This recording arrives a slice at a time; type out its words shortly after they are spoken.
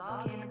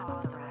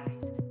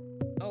authorized.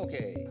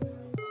 Okay.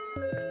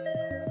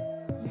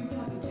 You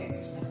have a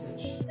text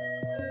message.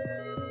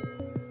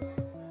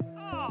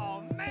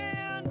 Oh,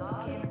 man!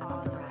 Login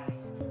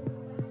authorized.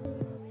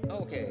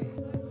 Okay.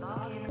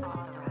 Login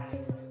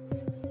authorized.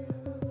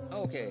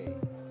 Okay.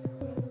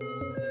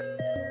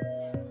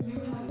 You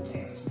have a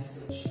text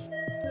message.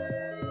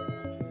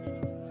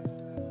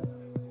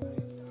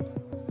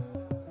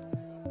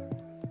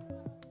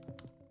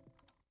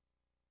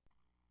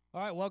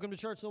 All right, welcome to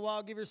Church in the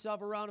Wild. Give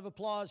yourself a round of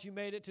applause. You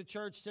made it to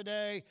church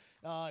today.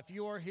 If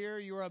you are here,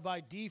 you are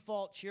by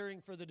default cheering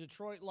for the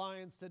Detroit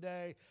Lions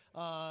today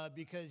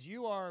because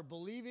you are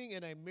believing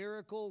in a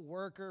miracle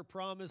worker,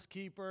 promise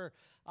keeper.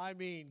 I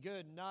mean,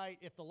 good night.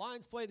 If the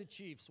Lions play the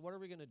Chiefs, what are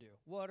we going to do?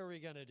 What are we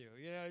going to do?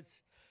 You know,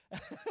 it's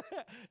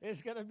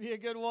it's going to be a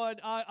good one.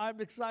 I'm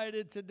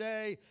excited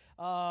today.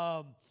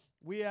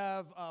 We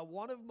have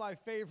one of my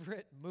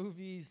favorite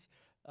movies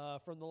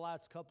from the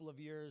last couple of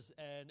years,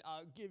 and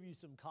I'll give you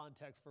some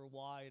context for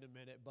why in a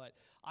minute, but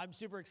I'm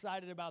super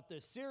excited about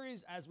this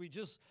series as we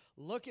just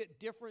look at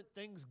different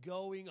things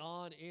going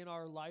on in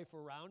our life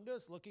around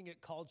us, looking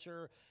at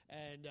culture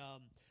and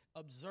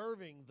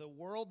observing the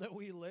world that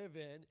we live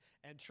in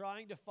and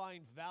trying to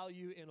find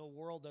value in a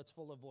world that's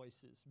full of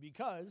voices,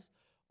 because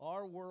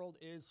our world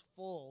is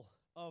full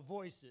of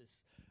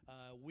voices.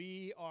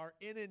 We are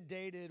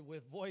inundated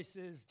with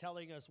voices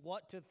telling us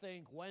what to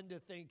think, when to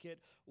think it,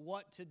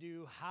 what to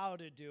do, how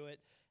to do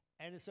it.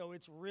 And so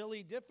it's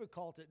really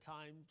difficult at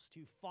times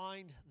to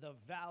find the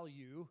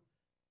value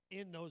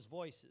in those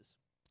voices.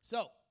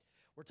 So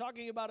we're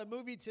talking about a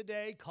movie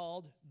today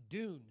called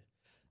Dune.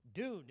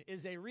 Dune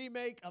is a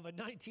remake of a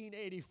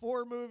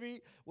 1984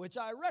 movie, which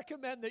I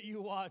recommend that you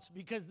watch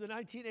because the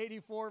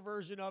 1984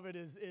 version of it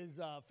is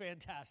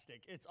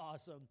fantastic. It's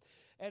awesome.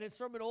 And it's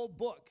from an old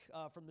book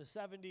from the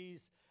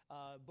 70s,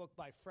 book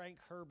by Frank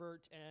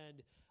Herbert.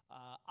 And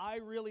I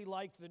really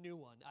liked the new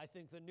one. I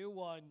think the new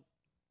one,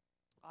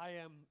 I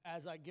am,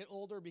 as I get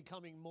older,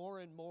 becoming more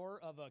and more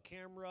of a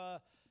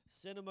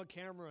cinema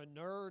camera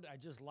nerd. I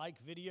just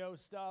like video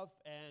stuff.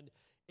 And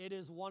it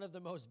is one of the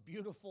most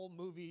beautiful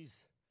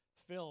movies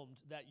filmed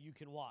that you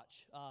can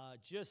watch.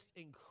 Just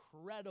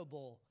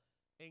incredible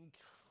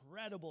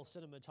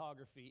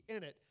cinematography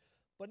in it.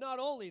 But not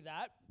only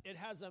that, it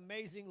has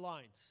amazing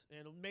lines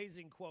and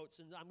amazing quotes.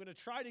 And I'm going to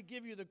try to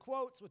give you the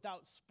quotes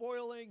without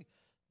spoiling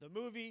the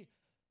movie.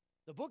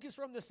 The book is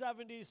from the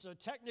 70s, so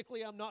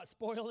technically I'm not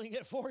spoiling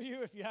it for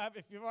you. If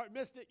you've already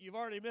missed it, you've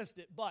already missed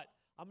it. But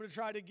I'm going to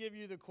try to give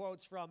you the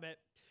quotes from it.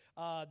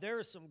 There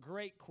are some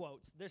great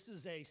quotes. This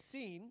is a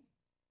scene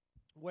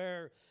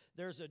where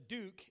there's a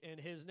duke, and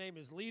his name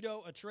is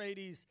Leto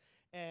Atreides,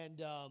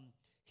 and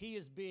he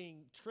is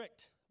being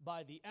tricked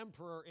by the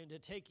emperor into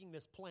taking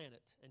this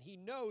planet. And he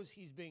knows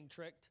he's being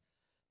tricked,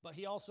 but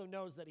he also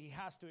knows that he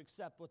has to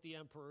accept what the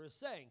emperor is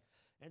saying.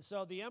 And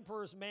so the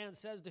emperor's man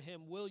says to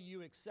him, "Will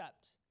you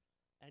accept?"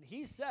 And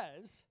he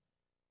says,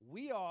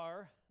 "We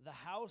are the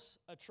house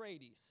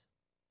Atreides.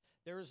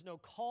 There is no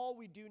call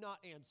we do not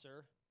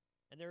answer,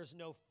 and there is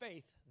no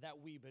faith that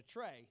we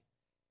betray.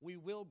 We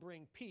will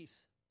bring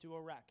peace to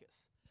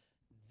Arrakis."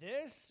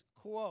 This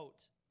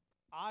quote,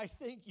 I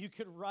think you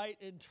could write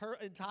an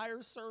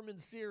entire sermon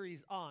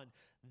series on.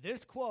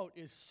 This quote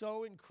is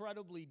so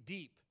incredibly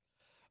deep.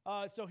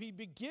 So he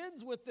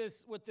begins with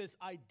this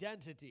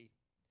identity.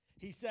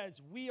 He says,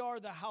 "We are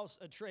the house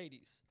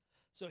Atreides."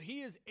 So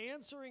he is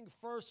answering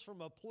first from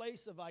a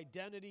place of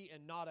identity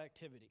and not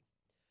activity.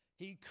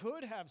 He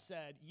could have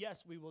said,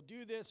 "Yes, we will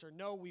do this," or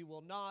 "No, we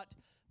will not."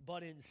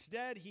 But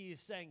instead, he is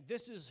saying,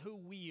 "This is who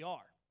we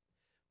are.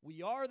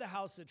 We are the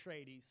house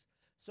Atreides,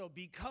 so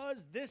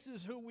because this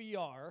is who we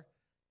are,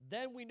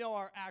 then we know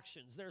our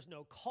actions. There's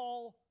no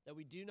call that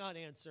we do not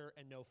answer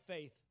and no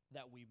faith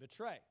that we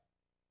betray."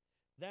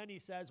 Then he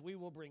says, "We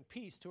will bring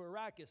peace to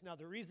Arrakis." Now,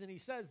 the reason he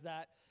says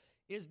that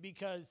is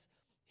because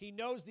he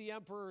knows the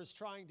emperor is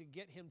trying to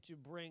get him to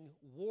bring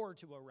war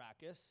to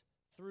Arrakis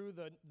through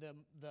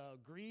the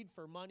greed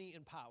for money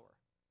and power.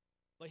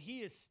 But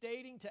he is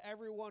stating to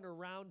everyone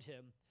around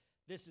him,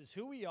 this is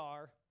who we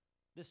are,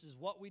 this is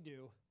what we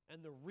do,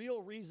 and the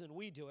real reason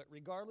we do it,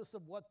 regardless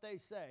of what they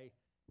say,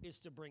 is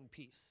to bring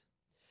peace.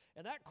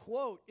 And that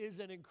quote is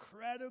an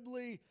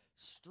incredibly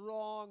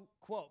strong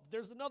quote.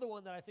 There's another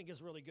one that I think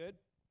is really good.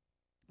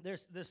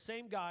 There's the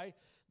same guy,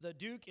 the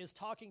Duke, is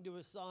talking to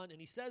his son, and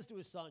he says to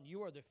his son,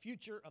 "You are the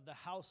future of the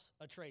house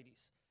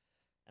Atreides."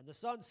 And the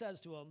son says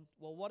to him,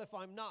 "Well, what if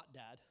I'm not,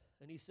 Dad?"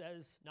 And he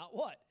says, "Not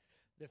what?"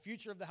 "The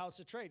future of the house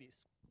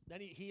Atreides."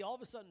 Then he all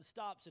of a sudden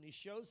stops, and he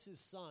shows his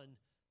son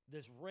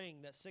this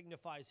ring that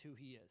signifies who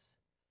he is.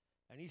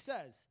 And he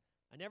says,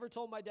 "I never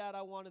told my dad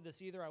I wanted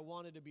this either. I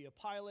wanted to be a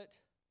pilot.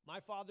 My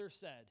father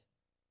said,"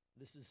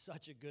 this is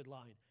such a good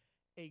line,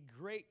 "a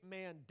great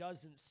man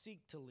doesn't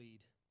seek to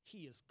lead.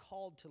 He is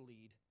called to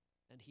lead,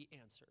 and he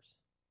answers."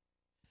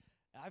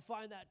 I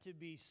find that to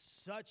be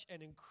such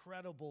an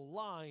incredible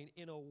line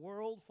in a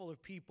world full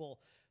of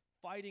people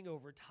fighting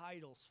over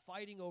titles,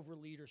 fighting over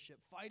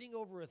leadership, fighting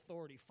over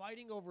authority,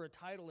 fighting over a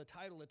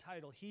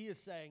title. He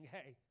is saying,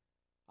 "Hey,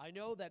 I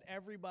know that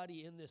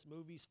everybody in this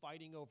movie's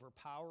fighting over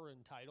power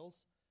and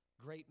titles.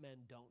 Great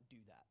men don't do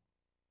that.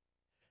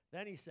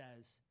 Then he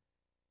says,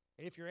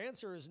 if your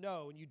answer is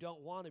no and you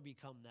don't want to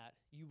become that,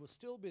 you will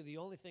still be the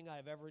only thing I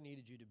have ever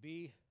needed you to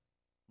be,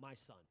 my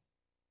son.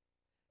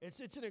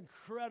 It's an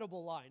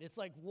incredible line. It's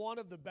like one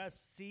of the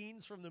best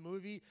scenes from the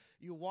movie.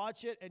 You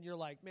watch it and you're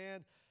like,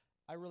 man,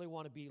 I really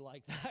want to be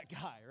like that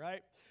guy,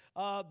 right?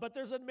 But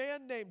there's a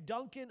man named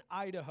Duncan,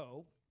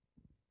 Idaho,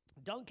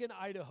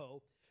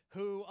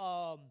 who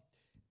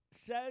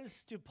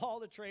says to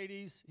Paul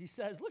Atreides, he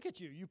says, look at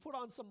you, you put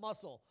on some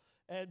muscle.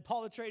 And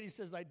Paul Atreides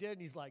says, I did,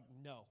 and he's like,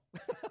 no.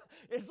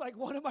 It's like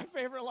one of my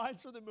favorite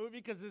lines from the movie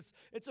because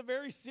it's a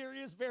very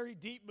serious, very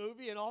deep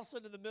movie, and all of a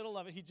sudden in the middle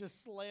of it, he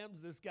just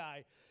slams this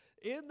guy.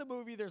 In the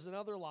movie, there's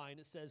another line.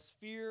 It says,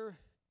 fear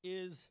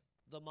is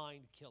the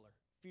mind killer.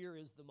 Fear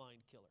is the mind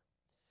killer.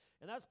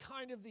 And that's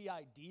kind of the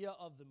idea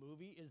of the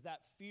movie, is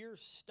that fear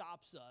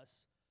stops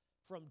us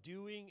from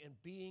doing and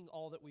being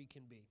all that we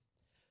can be.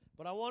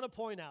 But I want to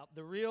point out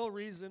the real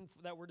reason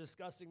that we're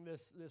discussing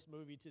this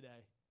movie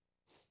today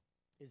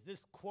is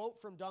this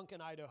quote from Duncan,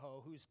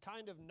 Idaho, who's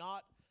kind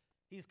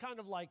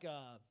of like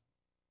a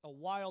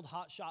wild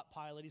hotshot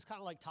pilot. He's kind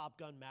of like Top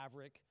Gun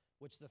Maverick,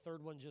 which the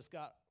third one just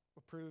got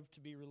approved to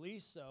be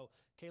released, so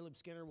Caleb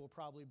Skinner will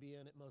probably be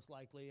in it most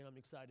likely, and I'm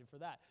excited for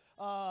that.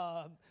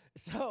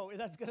 So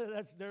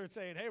they're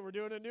saying, hey, we're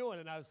doing a new one,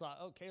 and I was like,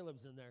 oh,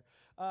 Caleb's in there.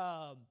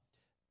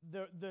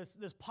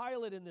 This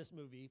pilot in this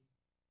movie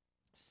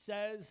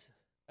says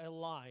a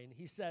line.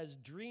 He says,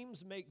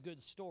 dreams make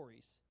good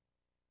stories,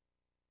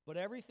 but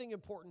everything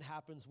important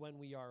happens when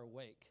we are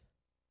awake,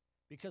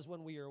 because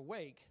when we are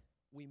awake,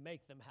 we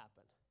make them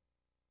happen.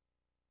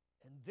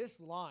 And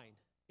this line,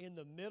 in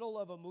the middle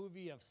of a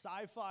movie, a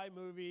sci-fi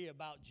movie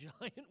about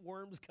giant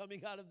worms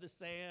coming out of the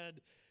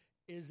sand,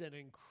 is an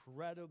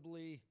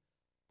incredibly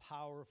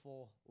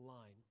powerful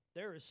line.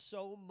 There is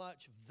so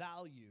much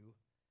value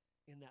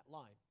in that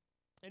line.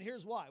 And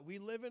here's why. We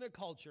live in a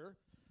culture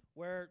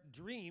where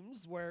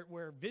dreams,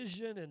 where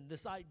vision and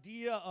this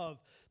idea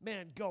of,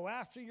 man, go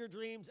after your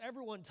dreams,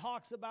 everyone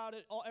talks about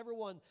it.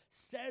 Everyone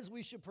says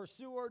we should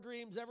pursue our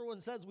dreams. Everyone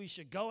says we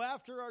should go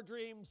after our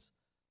dreams.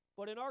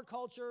 But in our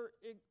culture,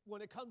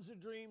 when it comes to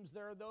dreams,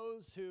 there are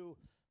those who,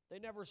 they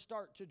never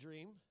start to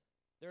dream.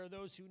 There are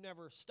those who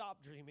never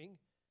stop dreaming.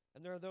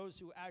 And there are those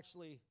who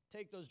actually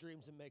take those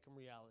dreams and make them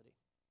reality.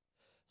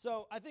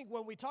 So I think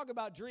when we talk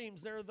about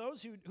dreams, there are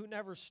those who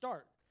never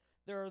start.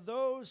 There are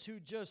those who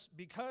just,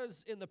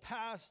 because in the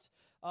past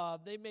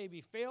they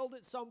maybe failed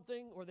at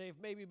something, or they've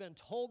maybe been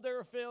told they're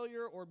a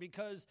failure, or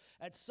because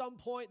at some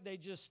point they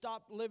just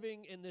stopped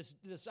living in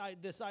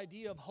this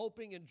idea of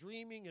hoping and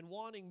dreaming and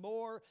wanting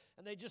more,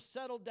 and they just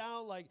settled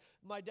down, like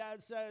my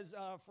dad says,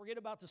 forget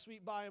about the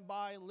sweet by and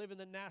by and live in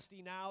the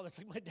nasty now. That's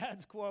like my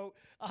dad's quote.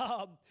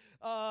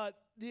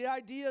 The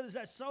idea is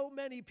that so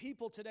many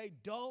people today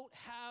don't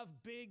have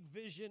big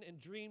vision and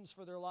dreams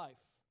for their life.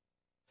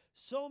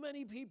 So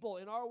many people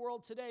in our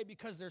world today,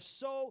 because there's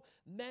so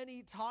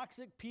many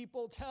toxic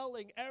people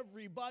telling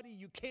everybody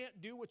you can't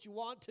do what you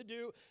want to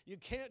do, you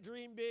can't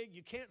dream big,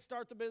 you can't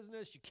start the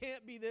business, you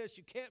can't be this,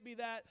 you can't be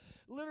that.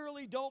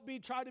 Literally,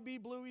 try to be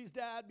Bluey's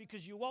dad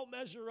because you won't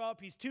measure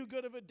up. He's too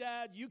good of a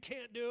dad. You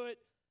can't do it.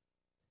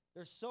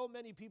 There's so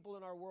many people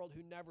in our world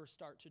who never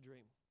start to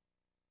dream.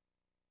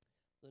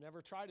 They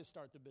never try to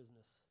start the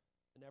business.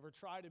 They never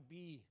try to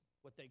be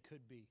what they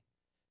could be.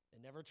 They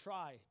never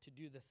try to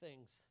do the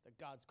things that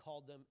God's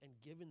called them and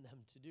given them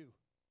to do.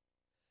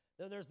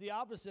 Then there's the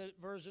opposite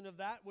version of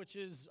that, which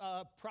is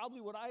probably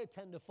what I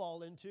tend to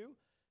fall into.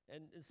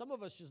 And some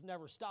of us just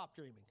never stop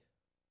dreaming.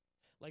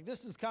 Like,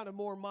 this is kind of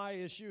more my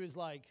issue, is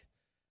like,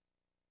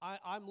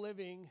 I'm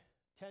living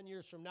 10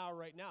 years from now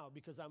right now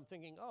because I'm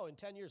thinking, oh, in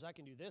 10 years I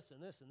can do this and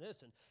this and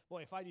this. And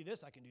boy, if I do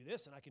this, I can do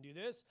this and I can do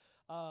this.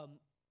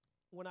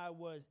 When I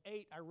was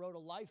 8, I wrote a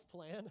life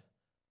plan.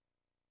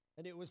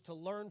 And it was to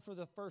learn for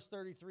the first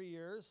 33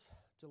 years,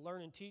 to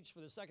learn and teach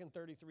for the second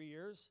 33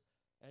 years,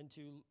 and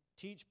to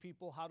teach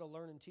people how to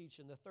learn and teach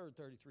in the third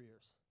 33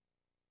 years.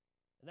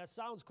 And that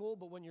sounds cool,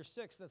 but when you're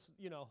 6, that's,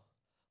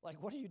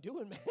 like, what are you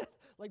doing, man?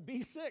 Like,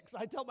 be 6.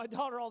 I tell my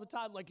daughter all the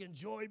time, like,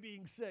 enjoy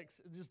being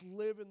 6. And just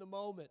live in the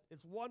moment.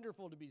 It's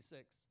wonderful to be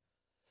 6.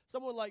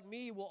 Someone like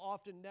me will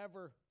often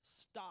never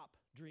stop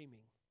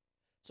dreaming.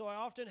 So I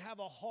often have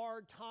a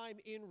hard time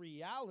in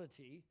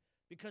reality,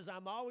 because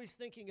I'm always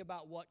thinking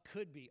about what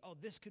could be. Oh,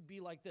 this could be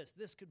like this.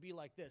 This could be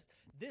like this.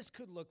 This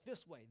could look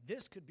this way.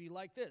 This could be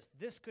like this.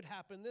 This could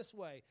happen this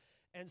way.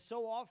 And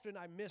so often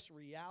I miss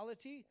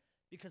reality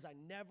because I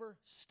never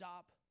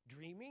stop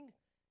dreaming.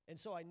 And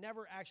so I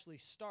never actually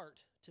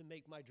start to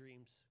make my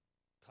dreams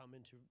come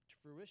into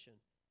fruition.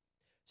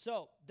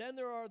 So then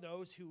there are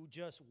those who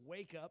just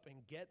wake up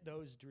and get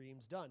those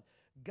dreams done.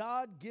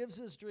 God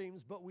gives us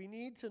dreams, but we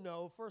need to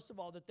know, first of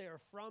all, that they are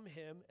from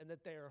Him and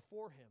that they are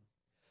for Him.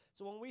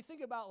 So when we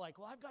think about, like,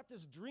 well, I've got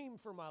this dream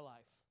for my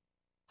life,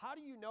 how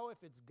do you know if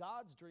it's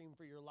God's dream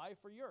for your life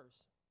or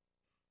yours?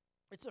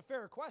 It's a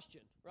fair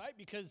question, right?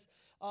 Because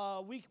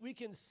we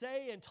can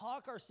say and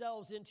talk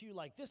ourselves into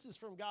like, this is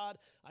from God.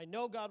 I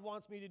know God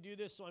wants me to do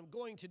this, so I'm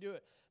going to do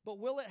it. But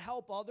will it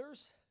help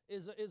others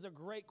is a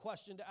great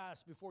question to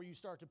ask before you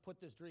start to put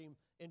this dream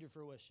into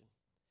fruition.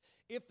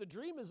 If the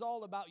dream is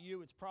all about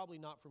you, it's probably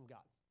not from God.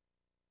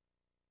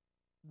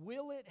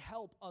 Will it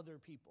help other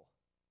people?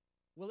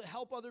 Will it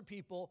help other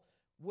people?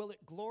 Will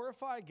it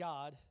glorify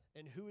God?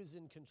 And who is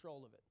in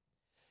control of it?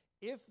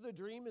 If the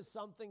dream is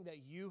something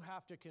that you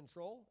have to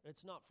control,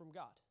 it's not from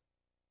God.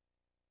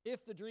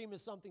 If the dream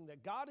is something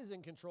that God is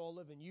in control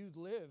of and you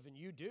live and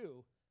you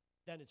do,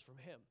 then it's from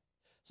Him.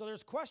 So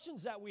there's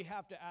questions that we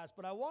have to ask,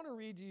 but I want to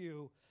read to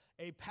you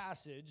a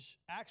passage,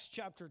 Acts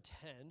chapter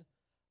 10,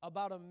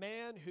 about a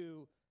man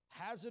who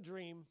has a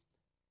dream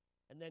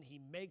and then he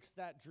makes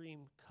that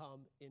dream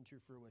come into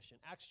fruition.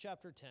 Acts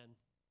chapter 10,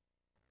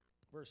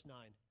 verse 9.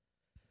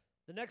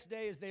 The next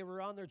day, as they were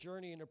on their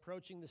journey and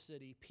approaching the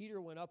city, Peter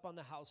went up on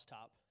the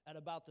housetop at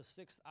about the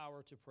 6th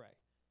hour to pray.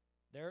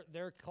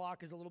 Their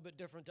clock is a little bit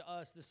different to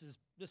us. This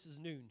is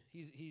noon.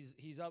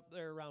 He's up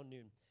there around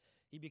noon.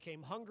 He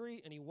became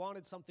hungry and he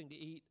wanted something to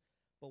eat,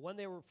 but when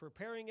they were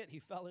preparing it, he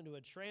fell into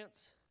a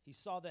trance. He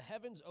saw the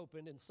heavens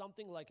opened and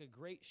something like a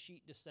great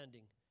sheet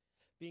descending,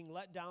 being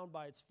let down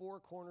by its four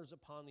corners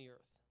upon the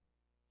earth.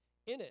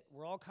 In it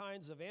were all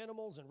kinds of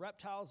animals and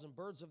reptiles and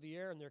birds of the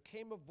air, and there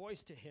came a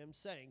voice to him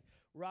saying,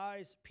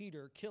 "Rise,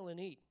 Peter, kill and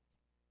eat."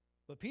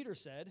 But Peter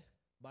said,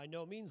 "By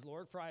no means,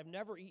 Lord, for I have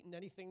never eaten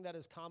anything that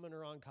is common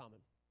or uncommon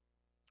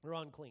or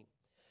unclean."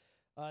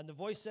 And the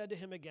voice said to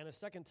him again a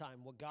second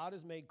time, "What God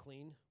has made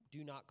clean,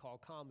 do not call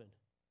common."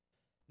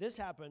 This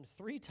happened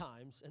 3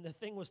 times, and the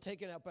thing was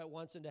taken up at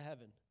once into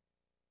heaven.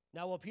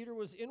 Now while Peter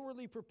was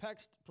inwardly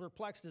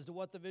perplexed as to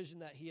what the vision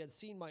that he had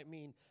seen might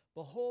mean,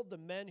 behold, the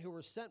men who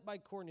were sent by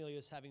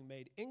Cornelius, having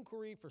made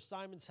inquiry for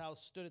Simon's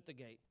house, stood at the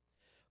gate,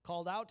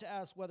 called out to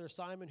ask whether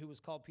Simon, who was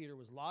called Peter,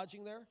 was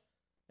lodging there.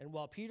 And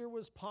while Peter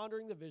was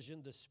pondering the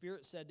vision, the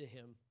Spirit said to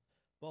him,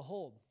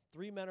 "Behold,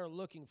 3 men are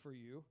looking for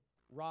you.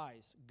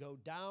 Rise, go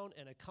down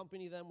and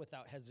accompany them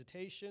without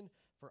hesitation,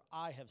 for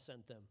I have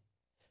sent them."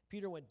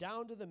 Peter went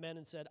down to the men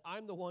and said,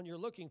 "I'm the one you're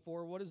looking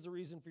for. What is the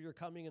reason for your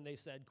coming?" And they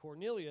said,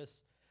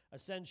 "Cornelius, a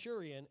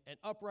centurion, an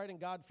upright and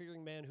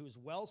God-fearing man who is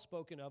well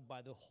spoken of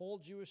by the whole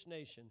Jewish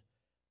nation,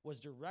 was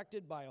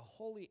directed by a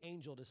holy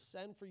angel to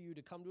send for you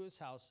to come to his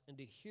house and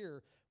to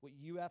hear what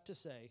you have to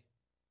say."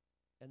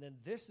 And then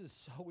this is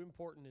so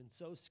important and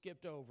so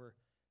skipped over,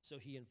 so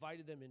he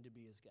invited them in to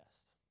be his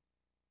guest.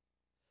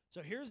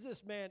 So here's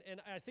this man,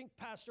 and I think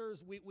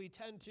pastors, we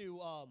tend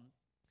to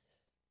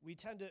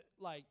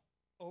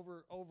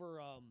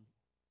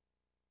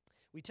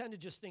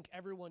just think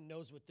everyone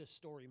knows what this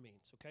story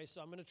means, okay?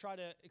 So I'm going to try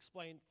to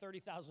explain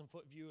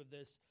 30,000-foot view of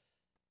this.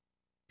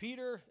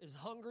 Peter is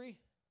hungry,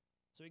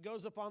 so he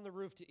goes up on the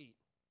roof to eat.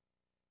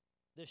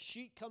 The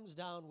sheet comes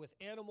down with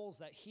animals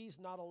that he's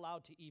not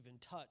allowed to even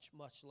touch,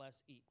 much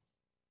less eat.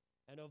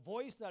 And a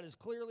voice that is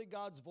clearly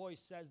God's voice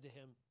says to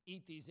him,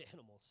 "Eat these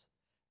animals."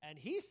 And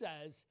he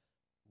says,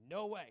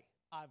 "No way.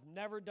 I've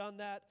never done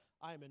that.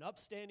 I'm an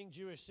upstanding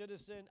Jewish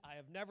citizen. I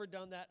have never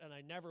done that, and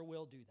I never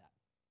will do that."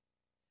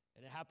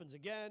 And it happens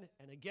again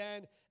and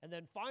again. And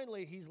then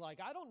finally, he's like,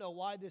 "I don't know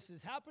why this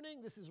is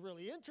happening. This is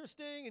really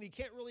interesting." And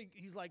can't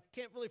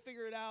really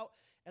figure it out.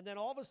 And then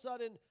all of a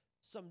sudden,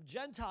 some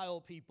Gentile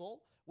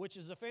people, which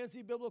is a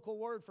fancy biblical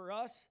word for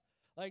us,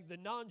 like the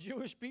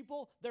non-Jewish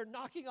people, they're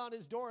knocking on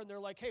his door and they're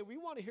like, "Hey, we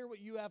want to hear what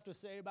you have to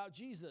say about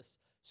Jesus."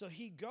 So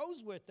he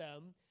goes with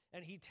them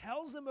and he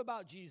tells them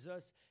about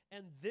Jesus.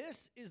 And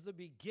this is the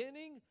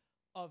beginning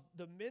of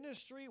the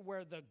ministry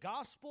where the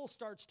gospel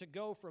starts to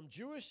go from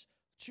Jewish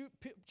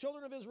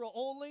children of Israel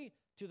only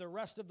to the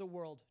rest of the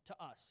world,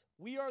 to us.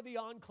 We are the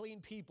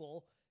unclean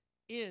people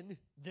in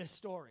this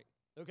story,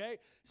 okay?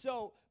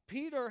 So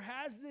Peter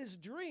has this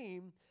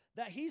dream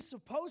that he's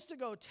supposed to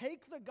go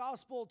take the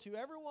gospel to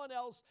everyone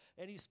else,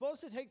 and he's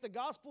supposed to take the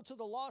gospel to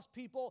the lost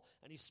people,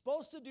 and he's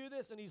supposed to do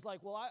this, and he's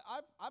like, "Well,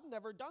 I've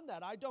never done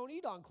that. I don't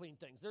eat unclean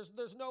things.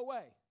 There's no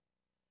way."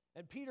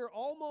 And Peter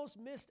almost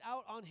missed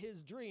out on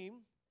his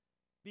dream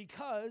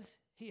because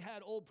he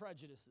had old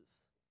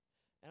prejudices.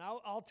 And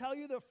I'll tell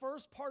you the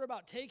first part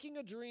about taking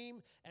a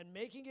dream and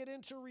making it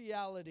into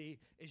reality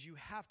is you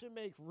have to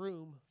make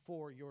room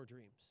for your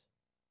dreams.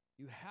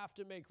 You have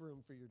to make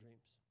room for your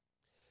dreams.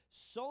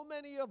 So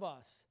many of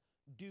us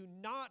do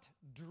not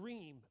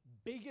dream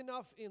big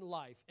enough in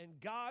life,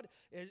 and God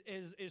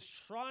is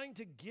trying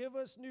to give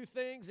us new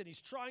things, and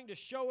he's trying to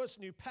show us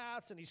new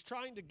paths, and he's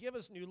trying to give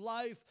us new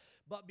life,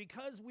 but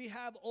because we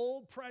have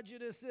old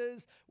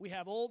prejudices, we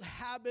have old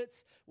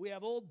habits, we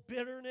have old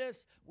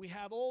bitterness, we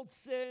have old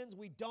sins,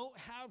 we don't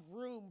have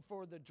room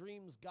for the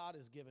dreams God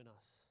has given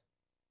us.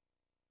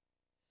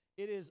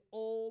 It is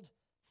old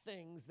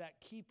things that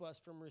keep us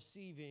from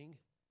receiving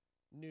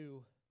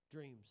new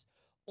dreams.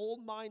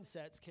 Old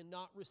mindsets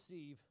cannot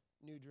receive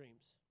new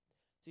dreams.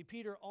 See,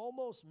 Peter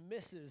almost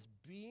misses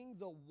being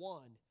the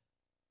one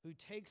who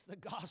takes the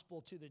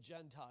gospel to the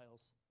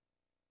Gentiles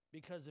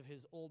because of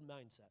his old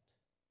mindset.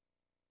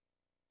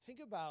 Think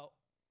about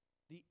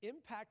the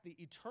impact, the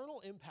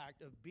eternal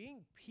impact of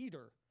being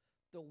Peter,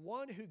 the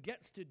one who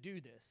gets to do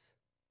this,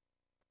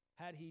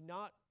 had he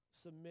not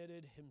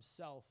submitted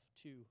himself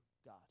to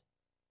God,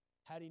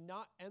 had he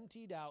not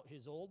emptied out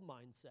his old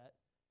mindset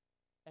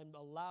and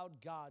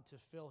allowed God to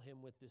fill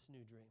him with this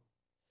new dream.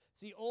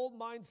 See, old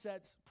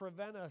mindsets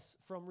prevent us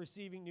from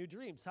receiving new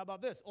dreams. How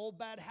about this? Old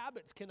bad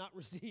habits cannot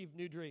receive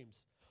new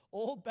dreams.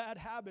 Old bad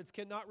habits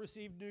cannot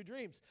receive new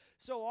dreams.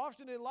 So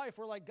often in life,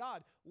 we're like,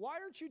 God, why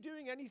aren't you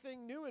doing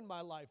anything new in my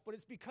life? But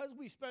it's because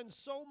we spend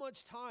so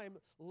much time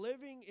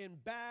living in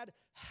bad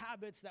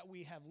habits that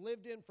we have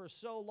lived in for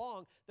so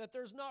long that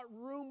there's not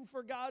room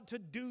for God to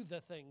do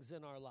the things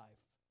in our life.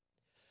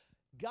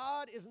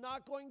 God is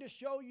not going to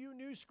show you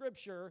new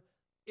scripture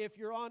if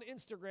you're on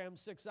Instagram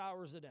 6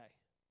 hours a day.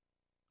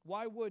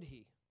 Why would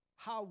he?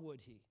 How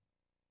would he?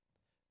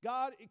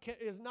 God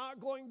is not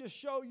going to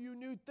show you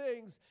new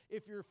things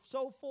if you're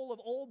so full of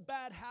old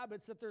bad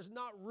habits that there's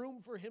not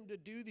room for him to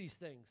do these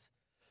things.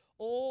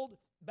 Old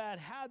bad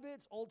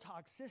habits, old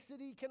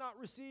toxicity cannot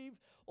receive,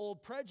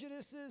 old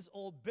prejudices,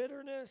 old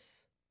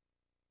bitterness.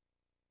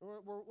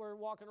 We're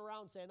walking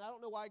around saying, I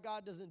don't know why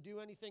God doesn't do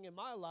anything in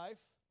my life.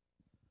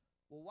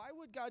 Well, why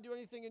would God do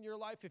anything in your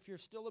life if you're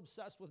still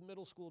obsessed with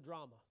middle school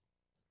drama?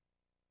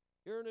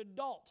 You're an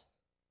adult,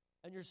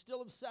 and you're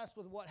still obsessed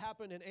with what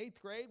happened in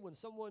 8th grade when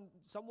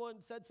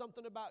someone said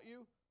something about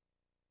you.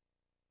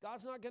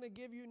 God's not going to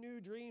give you new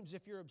dreams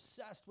if you're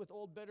obsessed with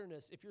old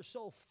bitterness. If you're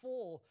so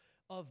full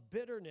of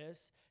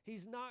bitterness,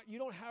 you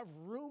don't have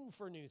room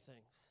for new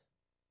things.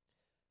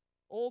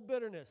 Old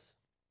bitterness,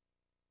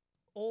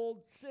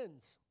 old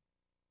sins,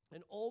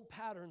 and old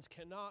patterns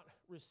cannot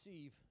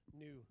receive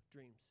new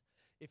dreams.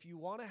 If you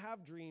want to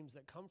have dreams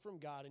that come from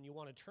God and you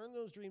want to turn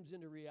those dreams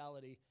into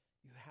reality,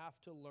 you have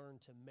to learn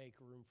to make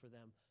room for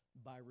them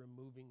by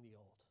removing the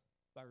old.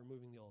 By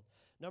removing the old.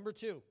 Number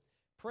 2,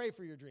 pray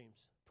for your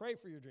dreams. Pray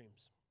for your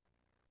dreams.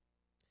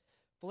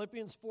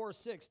 Philippians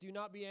 4:6, do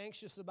not be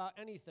anxious about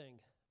anything,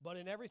 but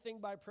in everything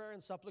by prayer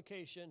and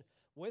supplication,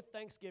 with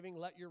thanksgiving,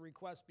 let your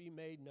requests be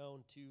made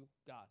known to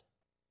God.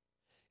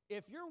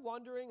 If you're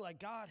wondering, like,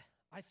 God,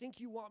 I think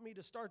you want me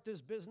to start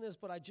this business,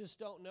 but I just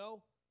don't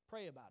know,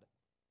 pray about it.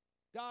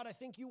 God, I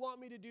think you want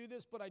me to do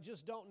this, but I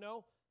just don't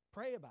know,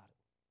 pray about it.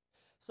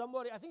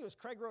 Somebody, I think it was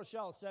Craig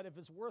Rochelle, said, if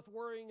it's worth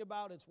worrying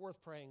about, it's worth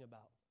praying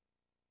about.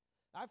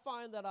 I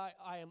find that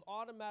I am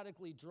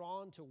automatically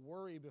drawn to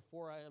worry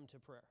before I am to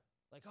prayer.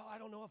 Like, I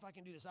don't know if I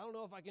can do this. I don't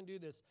know if I can do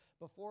this.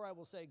 Before I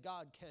will say,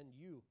 God, can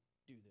you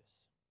do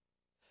this?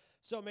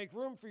 So make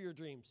room for your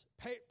dreams.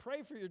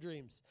 Pray for your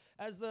dreams.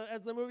 As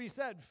the movie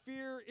said,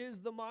 fear is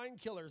the mind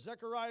killer.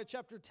 Zechariah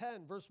chapter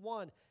 10, verse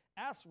 1.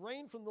 Ask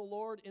rain from the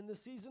Lord in the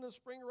season of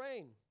spring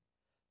rain,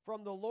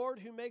 from the Lord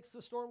who makes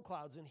the storm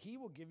clouds, and he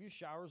will give you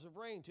showers of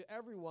rain to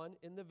everyone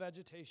in the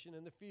vegetation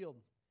in the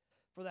field.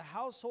 For the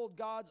household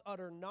gods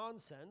utter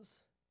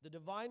nonsense. The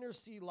diviners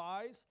see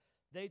lies.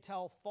 They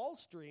tell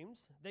false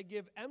dreams. They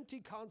give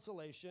empty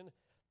consolation.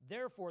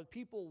 Therefore,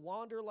 people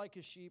wander like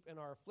a sheep and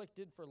are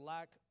afflicted for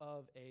lack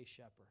of a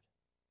shepherd.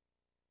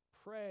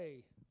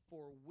 Pray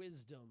for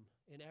wisdom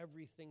in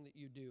everything that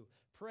you do.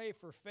 Pray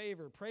for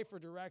favor. Pray for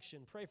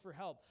direction. Pray for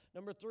help.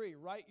 Number 3,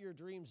 write your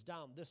dreams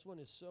down. This one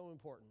is so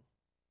important.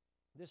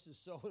 This is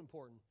so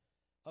important.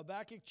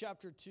 Habakkuk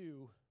chapter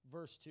 2,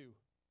 verse 2.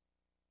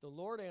 The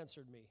Lord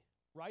answered me,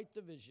 write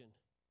the vision,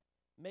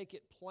 make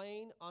it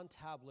plain on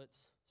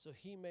tablets so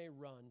he may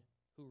run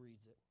who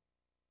reads it.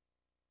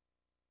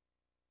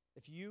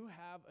 If you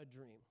have a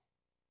dream,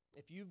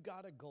 if you've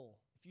got a goal,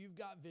 if you've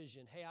got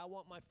vision, hey, I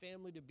want my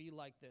family to be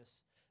like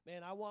this.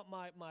 Man, I want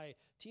my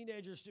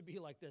teenagers to be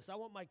like this. I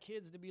want my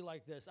kids to be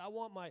like this. I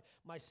want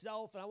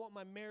myself and I want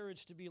my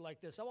marriage to be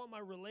like this. I want my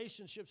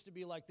relationships to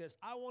be like this.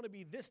 I want to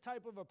be this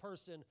type of a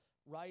person.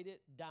 Write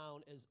it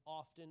down as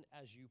often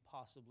as you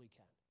possibly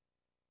can.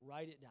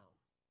 Write it down.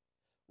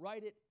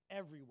 Write it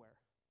everywhere.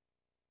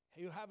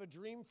 You have a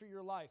dream for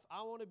your life.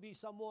 I want to be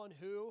someone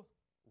who,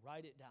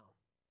 write it down.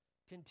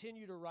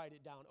 Continue to write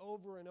it down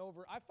over and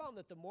over. I found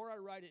that the more I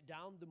write it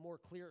down, the more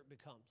clear it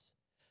becomes.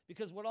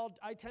 Because what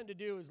I tend to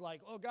do is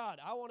like, oh God,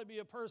 I want to be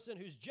a person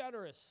who's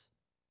generous.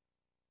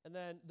 And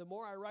then the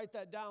more I write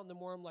that down, the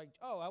more I'm like,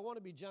 oh, I want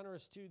to be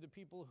generous to the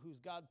people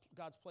who's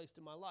God's placed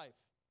in my life.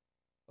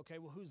 Okay,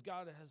 well, who's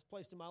God has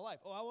placed in my life?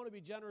 Oh, I want to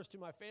be generous to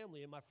my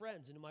family and my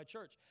friends and to my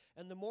church.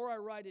 And the more I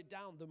write it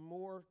down, the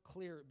more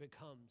clear it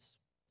becomes.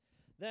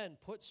 Then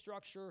put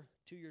structure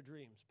to your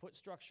dreams. Put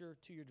structure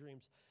to your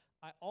dreams.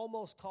 I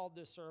almost called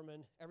this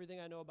sermon, Everything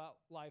I Know About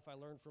Life I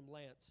Learned from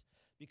Lance,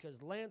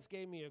 because Lance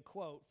gave me a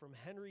quote from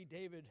Henry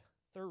David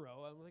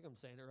Thoreau. I think I'm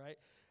saying it right.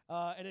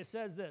 And it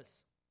says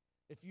this,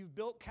 if you've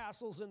built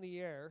castles in the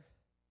air,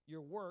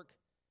 your work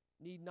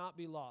need not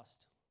be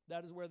lost.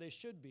 That is where they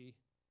should be.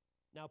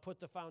 Now put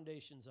the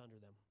foundations under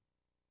them.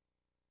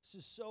 This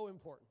is so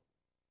important.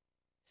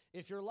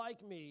 If you're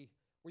like me,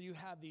 where you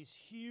have these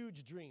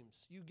huge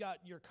dreams,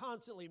 you're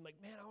constantly like,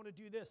 man, I want to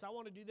do this, I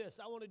want to do this,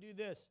 I want to do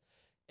this,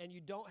 and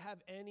you don't have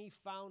any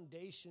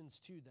foundations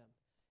to them.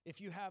 If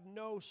you have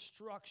no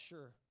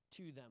structure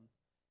to them,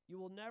 you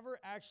will never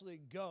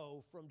actually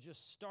go from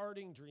just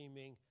starting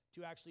dreaming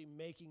to actually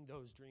making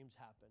those dreams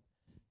happen.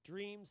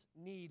 Dreams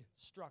need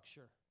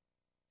structure.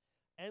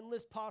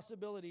 Endless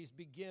possibilities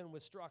begin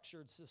with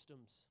structured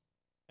systems.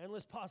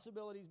 Endless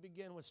possibilities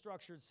begin with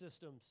structured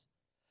systems.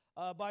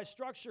 By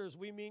structures,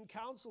 we mean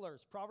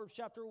counselors. Proverbs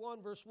chapter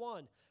 1, verse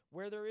 1,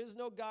 where there is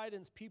no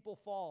guidance, people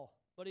fall,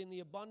 but in the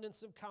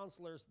abundance of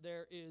counselors,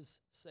 there is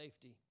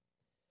safety.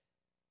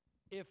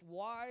 If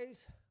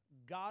wise,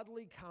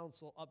 godly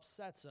counsel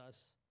upsets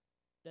us,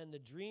 then the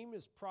dream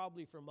is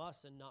probably from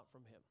us and not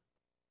from him.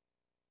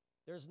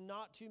 There's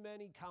not too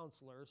many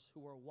counselors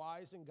who are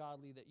wise and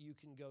godly that you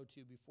can go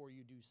to before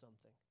you do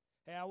something.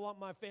 Hey, I want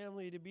my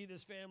family to be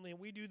this family, and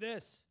we do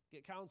this.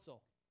 Get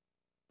counsel.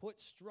 Put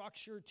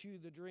structure to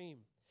the dream.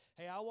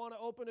 Hey, I want to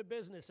open a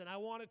business, and I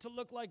want it to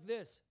look like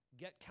this.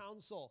 Get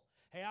counsel.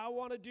 Hey, I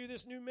want to do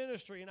this new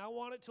ministry, and I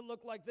want it to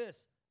look like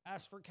this.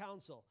 Ask for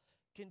counsel.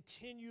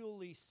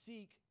 Continually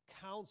seek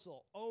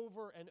counsel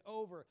over and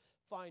over.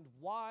 Find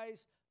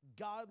wise,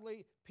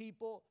 godly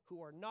people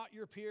who are not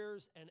your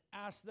peers and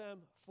ask them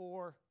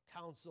for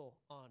counsel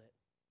on it.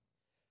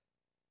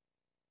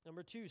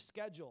 Number 2,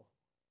 schedule.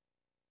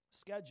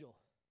 Schedule.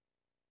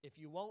 If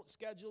you won't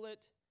schedule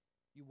it,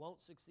 you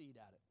won't succeed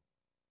at it.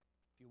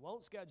 If you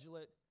won't schedule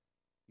it,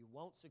 you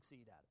won't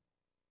succeed at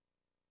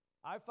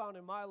it. I found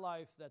in my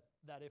life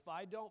that if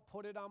I don't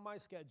put it on my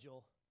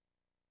schedule,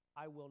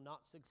 I will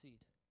not succeed.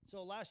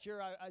 So last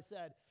year I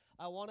said,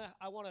 I want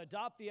to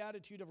adopt the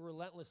attitude of a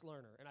relentless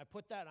learner. And I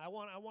put that, I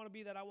want to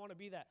be that, I want to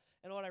be that.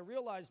 And what I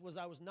realized was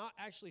I was not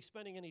actually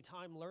spending any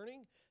time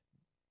learning.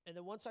 And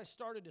then once I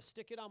started to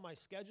stick it on my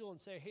schedule and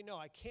say, hey, no,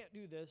 I can't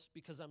do this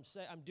because I'm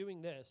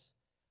doing this,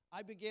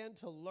 I began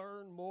to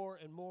learn more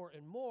and more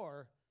and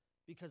more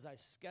because I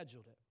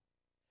scheduled it.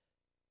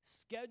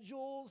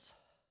 Schedules,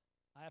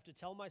 I have to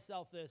tell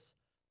myself this,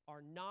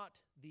 are not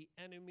the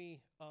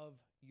enemy of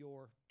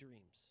your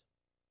dreams.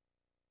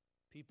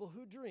 People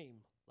who dream,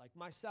 like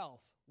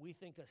myself, we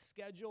think a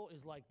schedule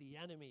is like the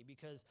enemy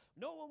because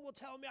no one will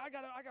tell me I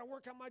gotta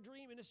work on my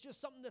dream, and it's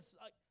just something that's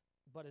like,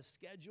 but a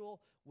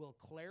schedule will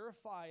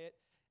clarify it,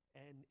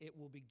 and it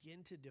will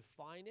begin to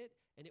define it,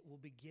 and it will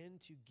begin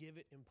to give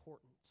it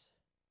importance.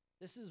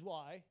 This is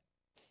why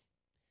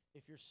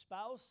if your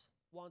spouse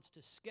wants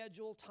to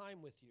schedule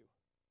time with you,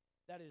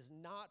 that is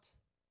not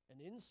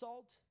an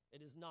insult,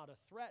 it is not a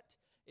threat,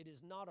 it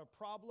is not a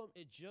problem,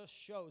 it just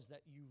shows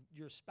that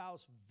your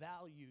spouse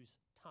values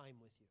time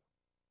with you.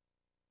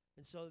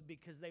 And so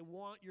because they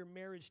want your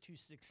marriage to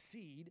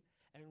succeed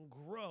and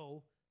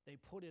grow, they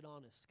put it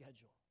on a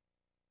schedule.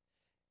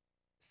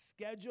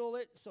 Schedule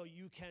it so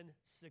you can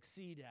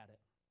succeed at it.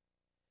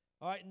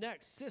 All right,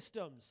 next,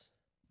 systems.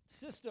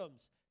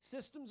 Systems.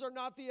 Systems are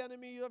not the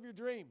enemy of your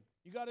dream.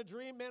 You got a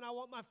dream, man, I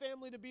want my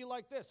family to be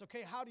like this.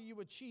 Okay, how do you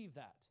achieve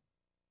that?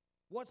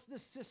 What's the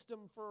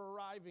system for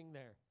arriving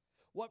there?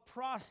 What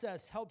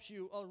process helps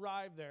you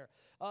arrive there?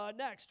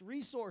 Next,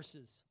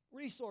 resources.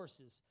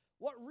 Resources.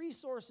 What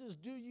resources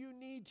do you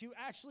need to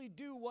actually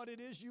do what it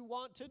is you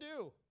want to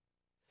do?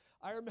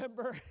 I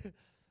remember,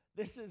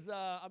 this is,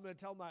 I'm going to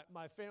tell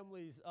my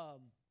family's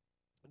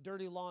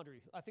dirty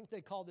laundry. I think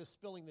they call this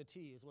spilling the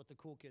tea is what the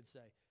cool kids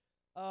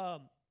say.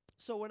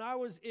 So when I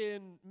was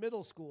in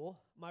middle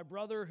school, my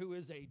brother, who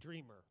is a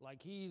dreamer,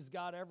 like he's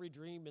got every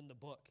dream in the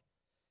book,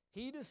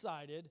 he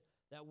decided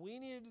that we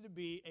needed to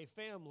be a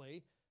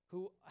family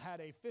who had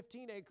a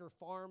 15-acre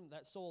farm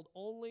that sold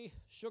only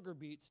sugar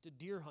beets to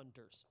deer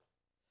hunters.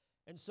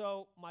 And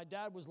so my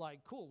dad was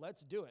like, cool,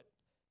 let's do it.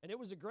 And it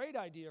was a great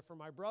idea for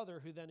my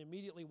brother, who then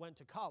immediately went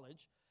to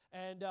college,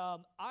 and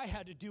I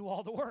had to do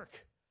all the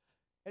work.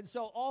 And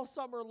so all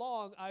summer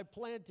long, I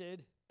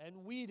planted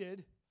and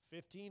weeded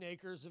 15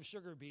 acres of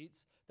sugar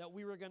beets that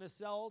we were going to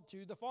sell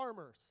to the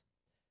farmers.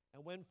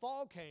 And when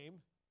fall came,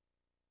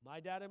 my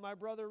dad and my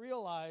brother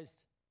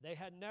realized they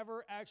had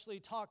never actually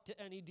talked to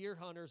any deer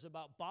hunters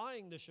about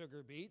buying the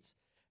sugar beets.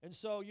 And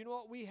so you know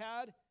what we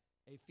had?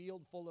 A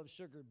field full of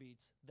sugar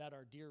beets that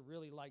our deer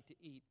really like to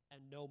eat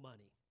and no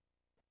money.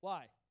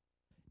 Why?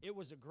 It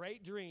was a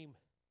great dream,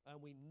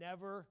 and we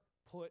never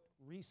put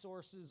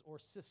resources or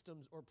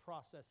systems or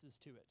processes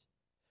to it.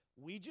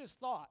 We just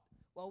thought,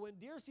 well, when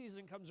deer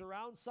season comes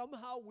around,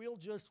 somehow we'll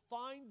just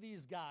find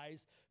these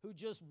guys who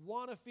just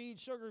want to feed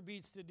sugar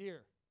beets to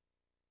deer.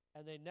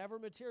 And they never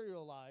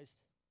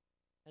materialized,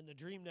 and the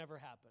dream never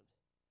happened.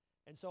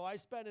 And so I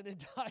spent an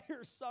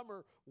entire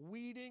summer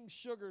weeding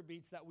sugar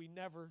beets that we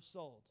never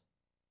sold.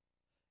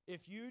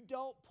 If you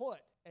don't put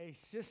a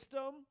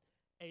system,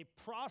 a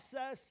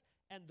process,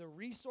 and the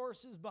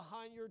resources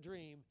behind your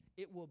dream,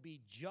 it will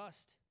be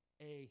just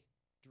a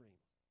dream.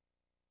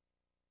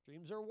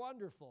 Dreams are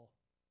wonderful.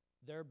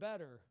 They're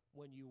better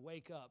when you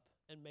wake up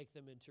and make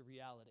them into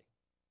reality.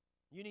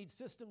 You need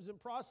systems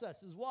and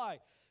processes. Why?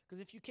 Because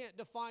if you can't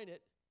define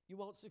it, you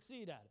won't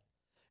succeed at it.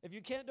 If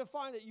you can't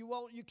define it,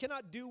 you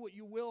cannot do what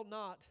you will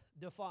not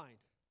define.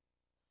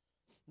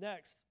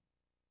 Next,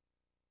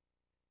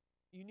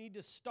 you need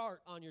to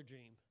start on your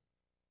dream.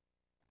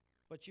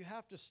 But you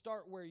have to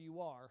start where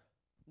you are,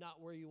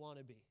 not where you want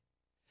to be.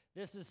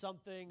 This is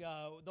something,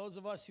 those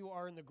of us who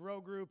are in the Grow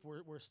group,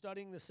 we're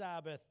studying the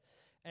Sabbath,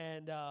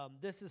 and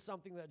this is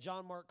something that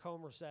John Mark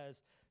Comer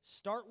says,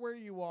 start where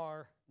you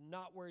are,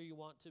 not where you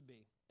want to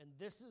be. And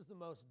this is the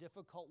most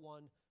difficult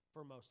one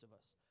for most of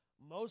us.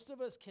 Most of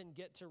us can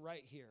get to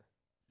right here,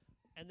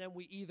 and then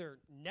we either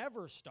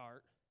never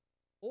start,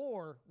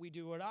 or we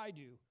do what I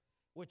do,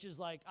 which is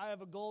like, I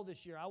have a goal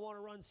this year. I want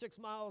to run 6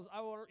 miles. I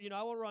want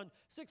to run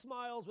 6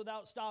 miles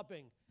without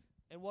stopping.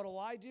 And what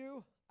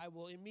do? I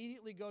will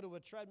immediately go to a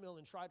treadmill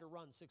and try to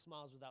run 6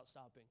 miles without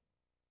stopping.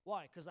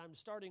 Why? Because I'm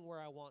starting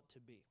where I want to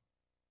be.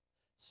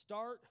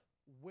 Start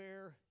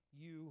where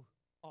you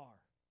are.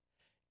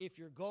 If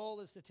your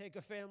goal is to take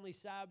a family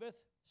Sabbath,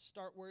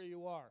 start where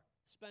you are.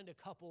 Spend a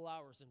couple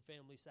hours in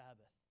family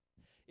Sabbath.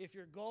 If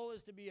your goal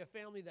is to be a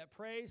family that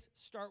prays,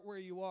 start where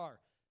you are.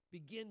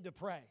 Begin to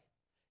pray.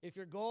 If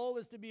your goal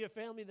is to be a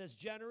family that's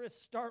generous,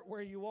 start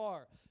where you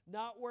are,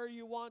 not where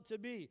you want to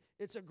be.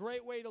 It's a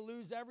great way to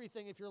lose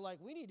everything if you're like,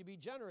 we need to be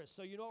generous.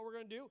 So you know what we're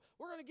going to do?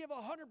 We're going to give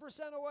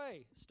 100%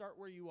 away. Start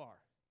where you are.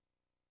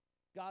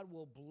 God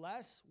will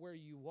bless where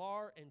you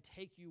are and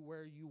take you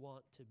where you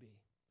want to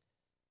be.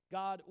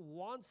 God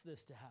wants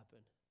this to happen.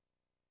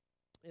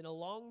 And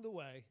along the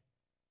way,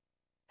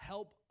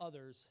 help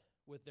others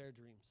with their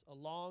dreams.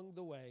 Along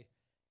the way,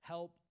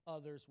 help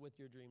others with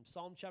your dreams.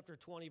 Psalm chapter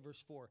 20,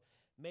 verse 4.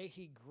 May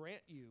he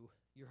grant you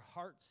your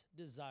heart's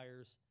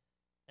desires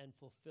and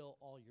fulfill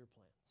all your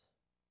plans.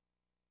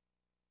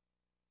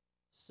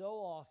 So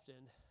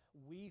often,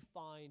 we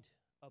find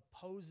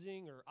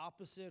opposing or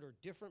opposite or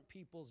different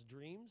people's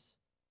dreams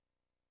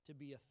to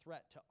be a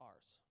threat to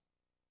ours.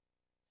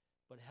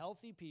 But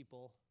healthy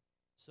people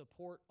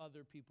support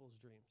other people's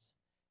dreams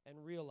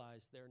and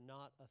realize they're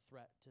not a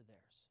threat to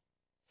theirs.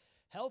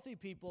 Healthy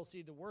people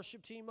see the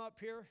worship team up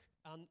here,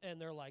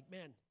 and they're like,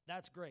 man,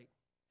 that's great.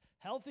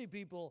 Healthy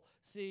people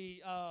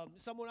see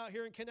someone out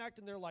here in Connect,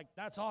 and they're like,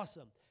 that's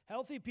awesome.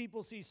 Healthy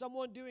people see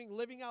someone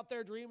living out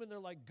their dream, and they're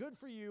like, good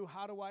for you,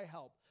 how do I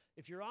help?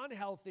 If you're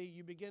unhealthy,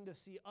 you begin to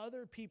see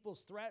other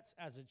people's threats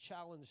as a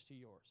challenge to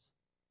yours.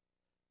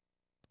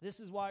 This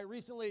is why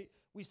recently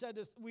we said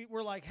this,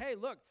 we're like, hey,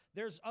 look,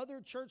 there's other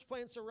church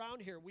plants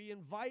around here. We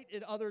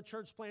invited other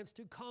church plants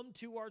to come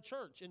to our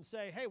church and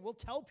say, hey, we'll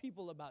tell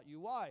people about you.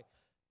 Why?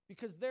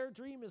 Because their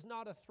dream is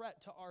not a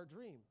threat to our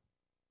dream.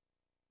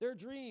 Their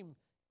dream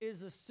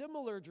is a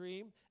similar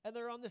dream, and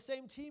they're on the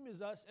same team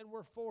as us, and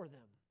we're for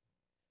them.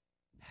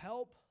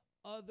 Help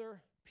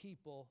other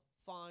people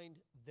find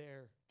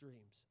their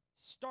dreams.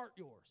 Start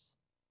yours.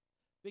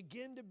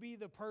 Begin to be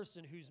the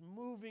person who's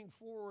moving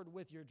forward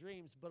with your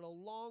dreams, but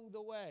along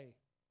the way,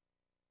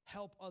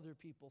 help other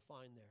people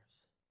find theirs.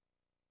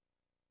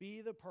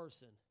 Be the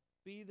person,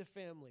 be the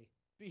family,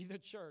 be the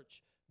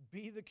church,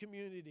 be the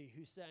community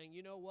who's saying,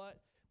 you know what?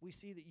 We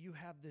see that you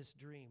have this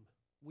dream.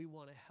 We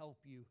want to help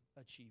you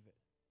achieve it.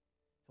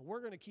 And we're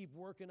going to keep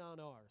working on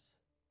ours.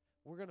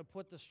 We're going to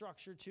put the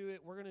structure to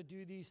it. We're going to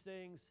do these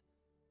things.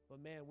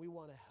 But man, we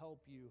want to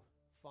help you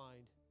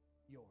find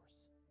yours.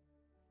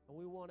 And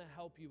we want to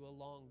help you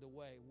along the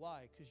way.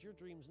 Why? Because your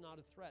dream's not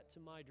a threat to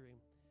my dream.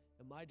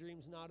 And my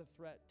dream's not a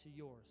threat to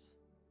yours.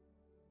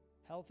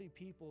 Healthy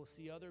people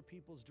see other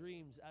people's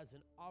dreams as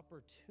an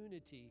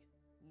opportunity,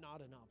 not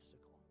an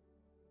obstacle.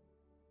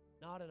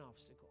 Not an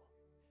obstacle.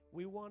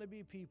 We want to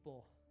be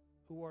people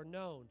who are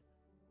known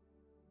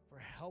for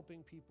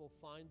helping people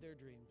find their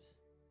dreams,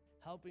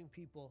 helping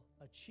people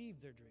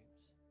achieve their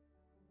dreams.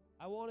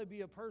 I want to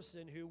be a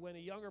person who, when a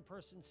younger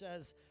person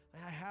says,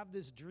 I have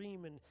this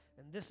dream and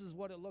this is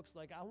what it looks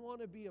like, I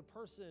want to be a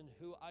person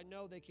who I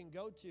know they can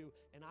go to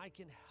and I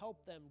can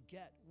help them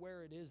get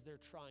where it is they're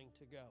trying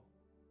to go.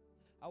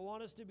 I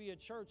want us to be a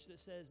church that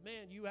says,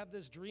 man, you have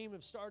this dream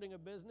of starting a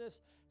business.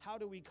 How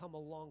do we come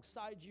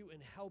alongside you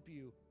and help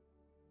you?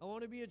 I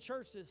want to be a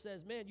church that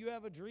says, man, you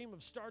have a dream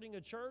of starting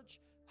a church.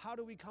 How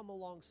do we come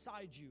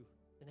alongside you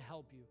and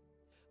help you?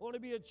 I want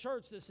to be a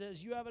church that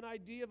says you have an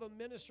idea of a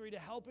ministry to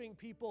helping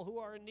people who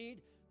are in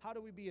need. How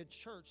do we be a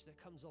church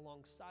that comes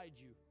alongside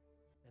you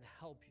and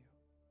help you?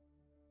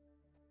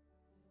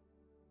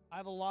 I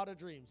have a lot of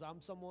dreams.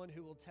 I'm someone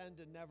who will tend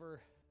to never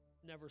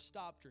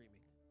stop dreaming,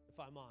 if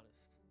I'm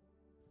honest.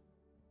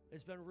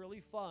 It's been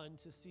really fun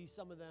to see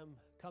some of them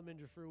come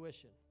into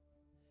fruition.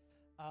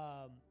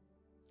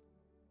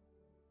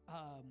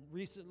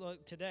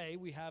 Today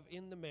we have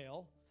in the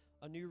mail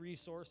a new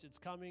resource. It's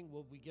coming.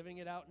 We'll be giving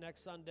it out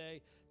next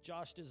Sunday.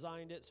 Josh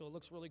designed it, so it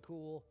looks really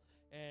cool.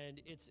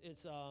 And it's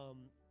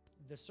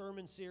the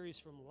sermon series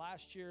from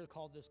last year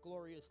called This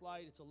Glorious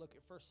Light. It's a look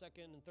at 1st,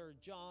 2nd, and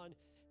 3rd John.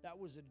 That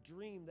was a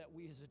dream that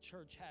we as a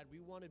church had. We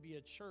want to be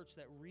a church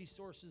that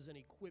resources and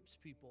equips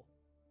people.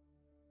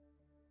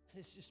 And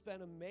it's just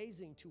been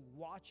amazing to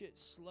watch it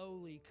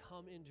slowly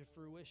come into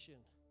fruition.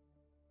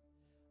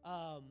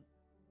 I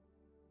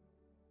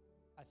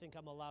think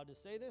I'm allowed to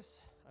say this.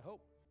 I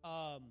hope.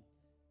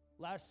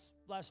 Last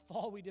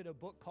fall we did a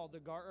book called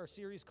or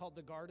series called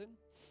The Garden,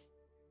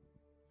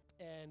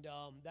 and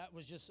that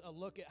was just a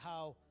look at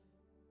how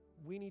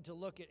we need to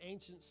look at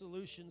ancient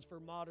solutions for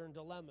modern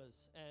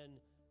dilemmas. And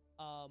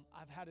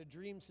I've had a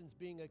dream since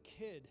being a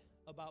kid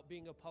about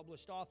being a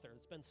published author.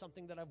 It's been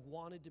something that I've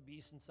wanted to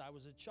be since I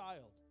was a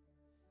child.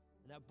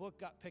 And that book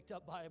got picked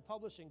up by a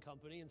publishing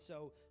company, and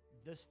so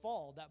this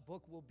fall, that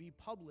book will be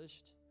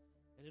published,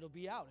 and it'll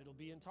be out. It'll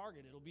be in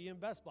Target. It'll be in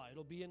Best Buy.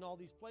 It'll be in all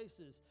these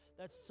places.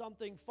 That's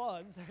something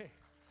fun.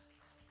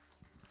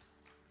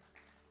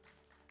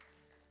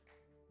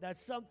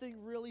 That's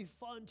something really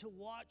fun to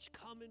watch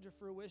come into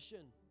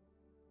fruition.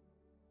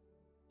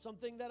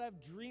 Something that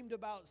I've dreamed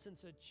about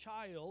since a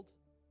child.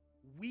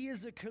 We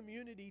as a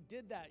community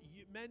did that.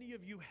 Many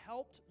of you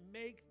helped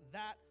make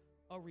that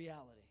a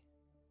reality.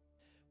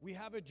 We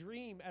have a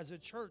dream as a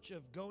church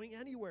of going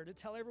anywhere to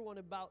tell everyone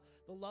about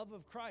the love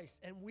of Christ,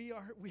 and we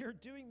are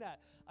doing that.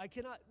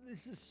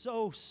 This is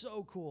so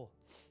cool.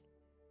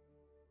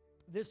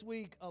 This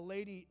week, a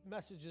lady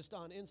messaged us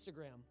on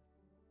Instagram,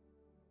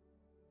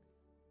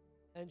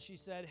 and she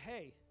said,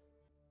 "Hey,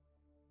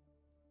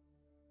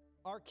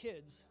 our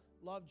kids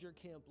loved your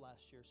camp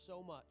last year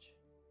so much,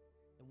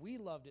 and we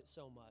loved it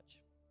so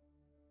much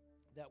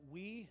that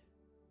we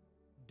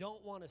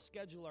don't want to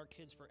schedule our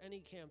kids for any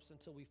camps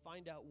until we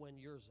find out when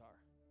yours are.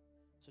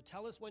 So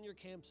tell us when your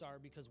camps are,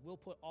 because we'll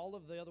put all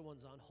of the other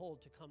ones on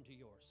hold to come to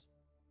yours."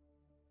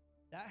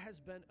 That has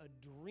been a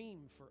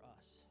dream for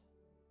us.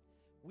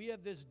 We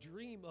have this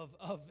dream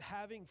of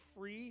having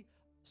free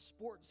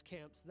sports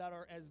camps that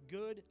are as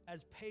good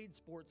as paid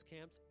sports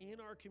camps in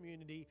our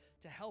community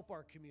to help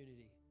our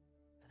community.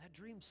 And that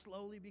dream's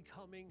slowly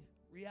becoming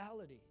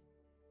reality.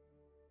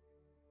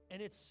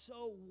 And it's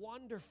so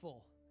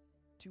wonderful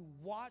to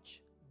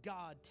watch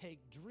God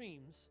take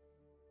dreams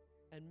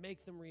and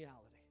make them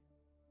reality.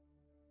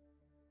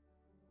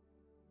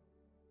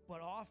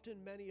 But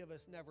often many of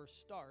us never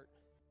start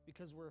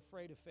because we're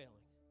afraid of failing.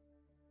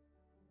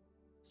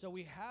 So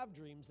we have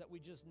dreams that we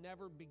just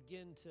never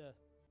begin to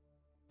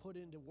put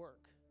into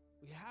work.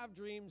 We have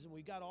dreams and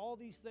we got all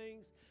these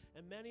things,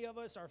 and many of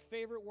us, our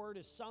favorite word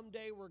is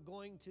someday we're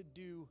going to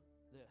do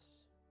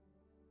this.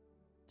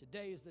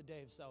 Today is the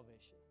day of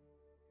salvation.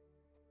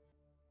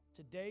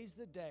 Today's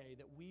the day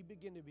that we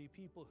begin to be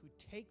people who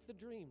take the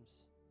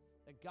dreams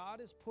that God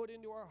has put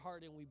into our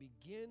heart, and we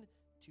begin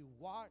to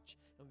watch,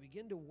 and we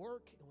begin to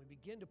work, and we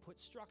begin to put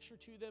structure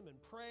to them and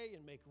pray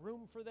and make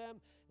room for them,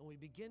 and we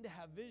begin to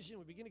have vision,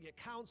 we begin to get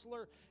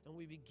counselor, and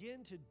we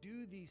begin to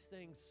do these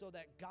things so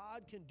that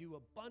God can do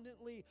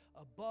abundantly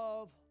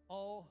above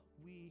all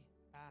we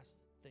ask,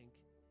 think,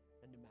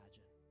 and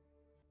imagine.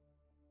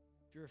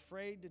 If you're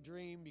afraid to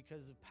dream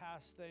because of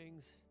past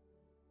things,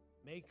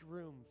 make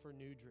room for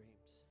new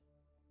dreams.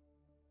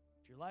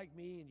 If you're like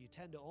me and you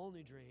tend to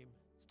only dream,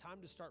 it's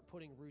time to start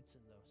putting roots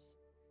in those.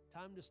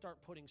 Time to start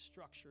putting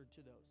structure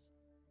to those.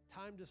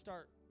 Time to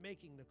start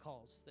making the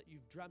calls that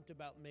you've dreamt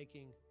about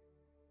making.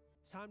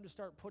 It's time to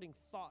start putting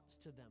thoughts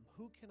to them.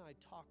 Who can I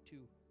talk to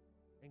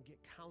and get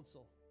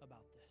counsel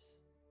about this?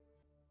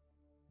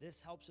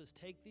 This helps us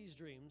take these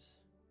dreams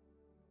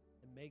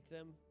and make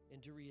them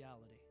into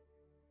reality.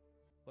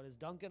 But as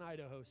Duncan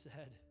Idaho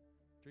said,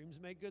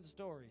 dreams make good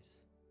stories,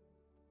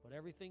 but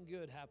everything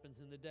good happens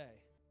in the day,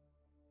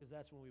 because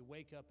that's when we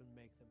wake up and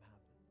make them happen.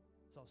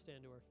 Let's all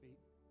stand to our feet.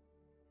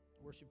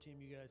 Worship team,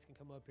 you guys can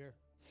come up here.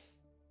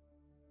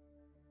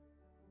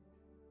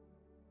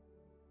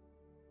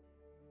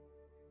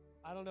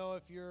 I don't know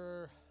if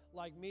you're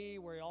like me,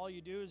 where all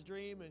you do is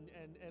dream,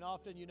 and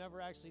often you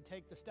never actually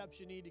take the steps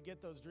you need to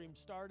get those dreams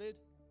started.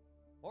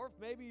 Or if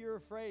maybe you're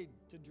afraid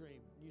to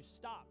dream. You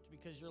stopped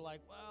because you're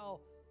like, well,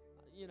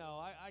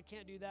 I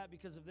can't do that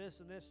because of this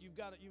and this. You've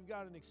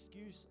got an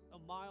excuse a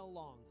mile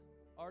long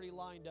already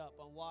lined up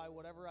on why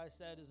whatever I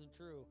said isn't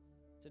true.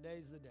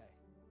 Today's the day.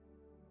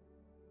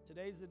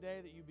 Today's the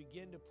day that you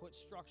begin to put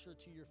structure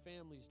to your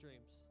family's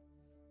dreams.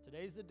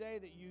 Today's the day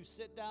that you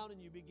sit down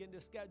and you begin to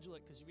schedule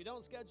it, because if you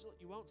don't schedule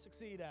it, you won't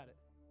succeed at it.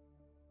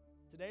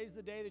 Today's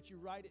the day that you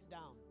write it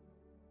down.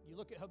 You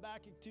look at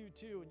Habakkuk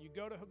 2:2 and you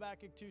go to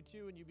Habakkuk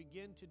 2:2 and you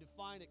begin to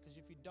define it, because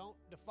if you don't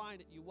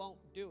define it, you won't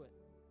do it.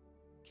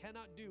 You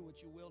cannot do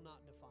what you will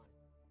not define.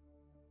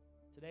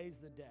 Today's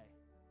the day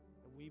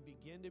that we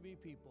begin to be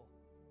people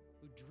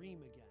who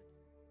dream again.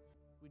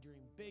 We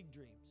dream big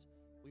dreams.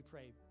 We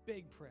pray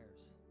big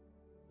prayers.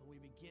 And we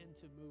begin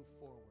to move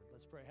forward.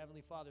 Let's pray.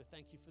 Heavenly Father,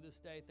 thank you for this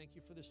day. Thank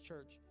you for this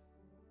church.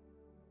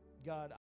 God,